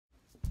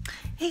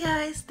Hey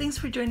guys, thanks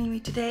for joining me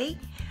today.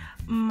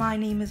 My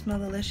name is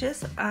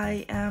Melilicious.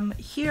 I am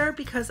here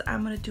because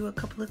I'm going to do a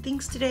couple of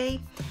things today.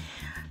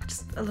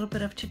 Just a little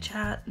bit of chit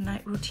chat,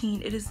 night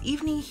routine. It is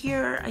evening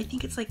here. I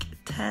think it's like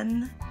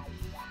 10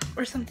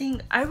 or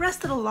something. I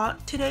rested a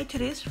lot today.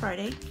 Today is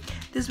Friday.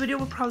 This video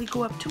will probably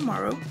go up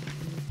tomorrow.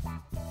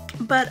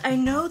 But I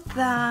know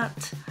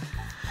that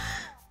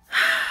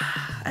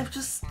I've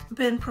just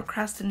been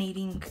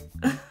procrastinating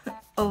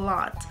a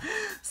lot.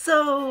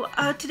 So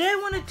today I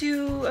want to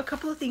do a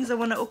couple of things. I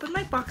want to open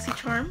my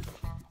BoxyCharm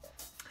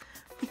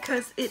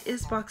because it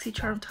is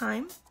BoxyCharm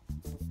time.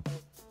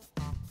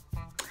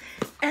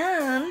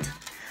 And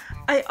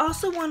I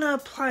also want to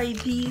apply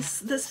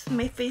this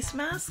face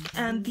mask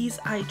and these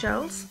eye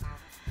gels.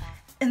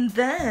 And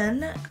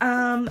then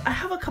I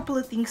have a couple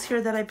of things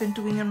here that I've been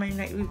doing in my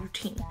nightly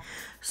routine.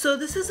 So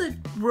this is a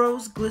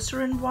rose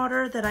glycerin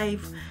water that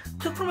I've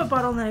took from a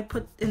bottle and I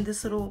put in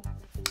this little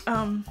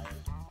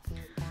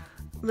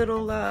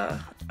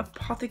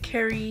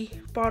apothecary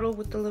bottle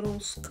with the little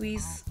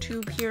squeeze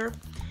tube here.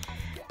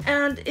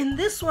 And in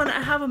this one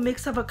I have a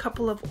mix of a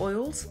couple of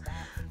oils.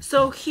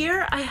 So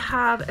here I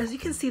have, as you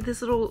can see,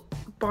 this little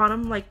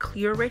bottom like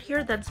clear right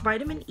here, that's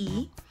vitamin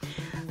E.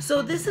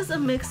 So this is a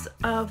mix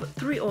of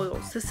 3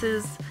 oils. This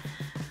is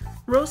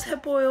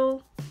rosehip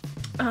oil,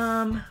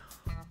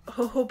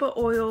 jojoba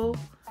oil,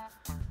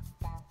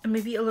 and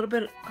maybe a little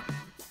bit,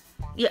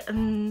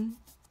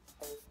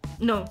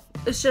 no,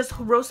 it's just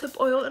rosehip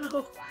oil and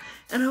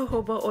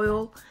jojoba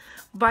oil,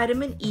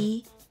 vitamin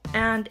E,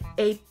 and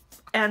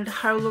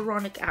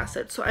hyaluronic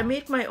acid. So I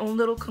made my own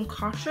little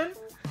concoction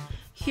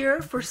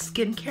here for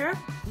skincare.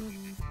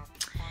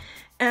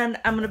 And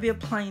I'm going to be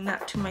applying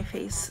that to my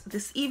face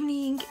this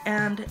evening,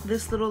 and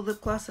this little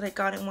lip gloss that I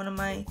got in one of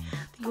my, I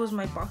think it was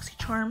my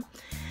BoxyCharm.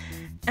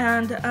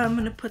 And I'm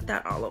going to put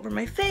that all over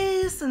my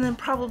face, and then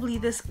probably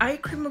this eye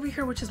cream over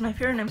here, which is my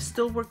favorite. And I'm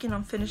still working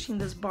on finishing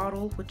this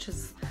bottle, which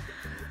is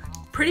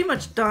pretty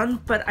much done,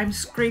 but I'm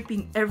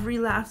scraping every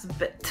last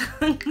bit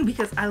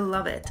because I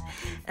love it.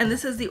 And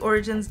this is the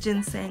Origins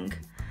Ginseng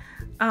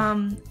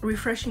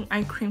refreshing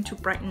eye cream to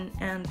brighten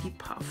and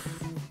depuff,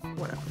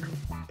 whatever.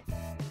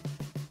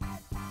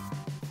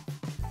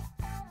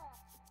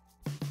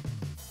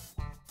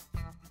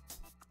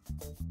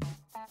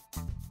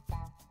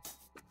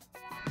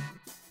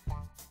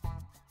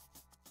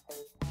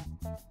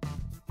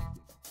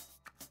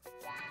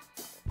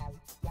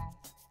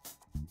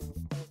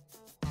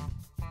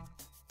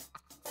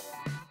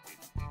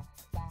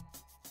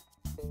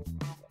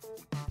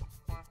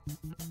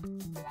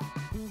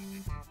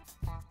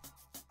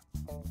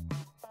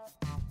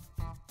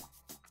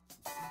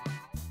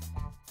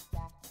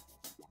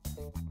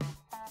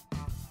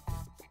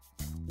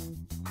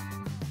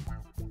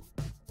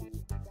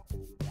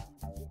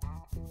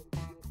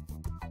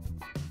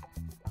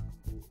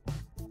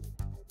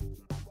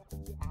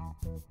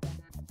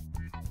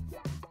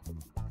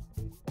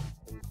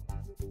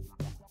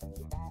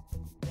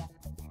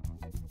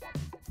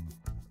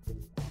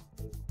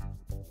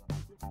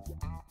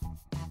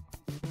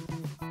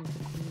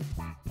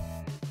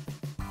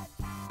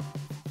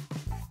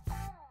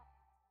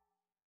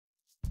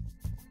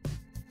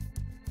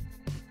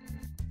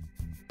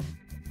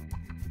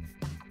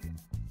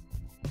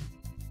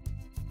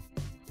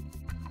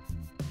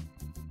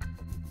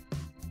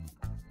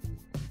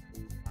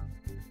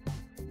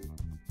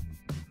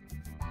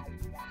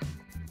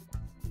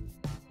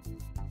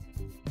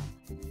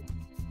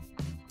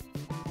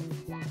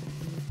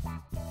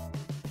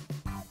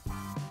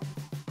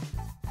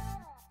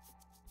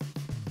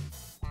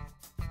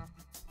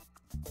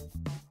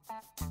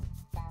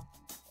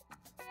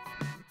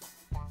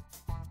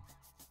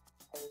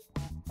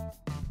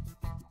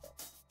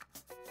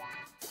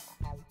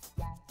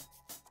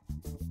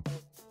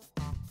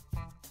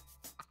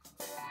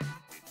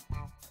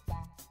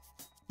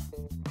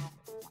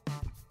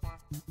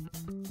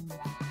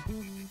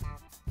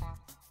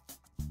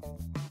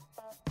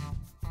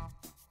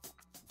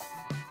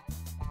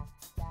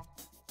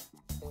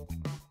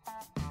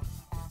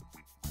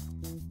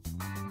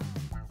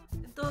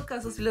 En todo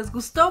caso, si les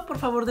gustó, por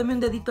favor denme un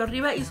dedito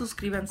arriba y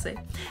suscríbanse.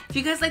 If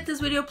you guys like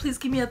this video, please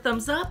give me a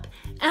thumbs up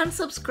and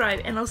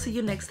subscribe, and I'll see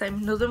you next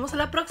time. Nos vemos a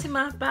la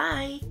próxima.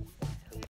 Bye.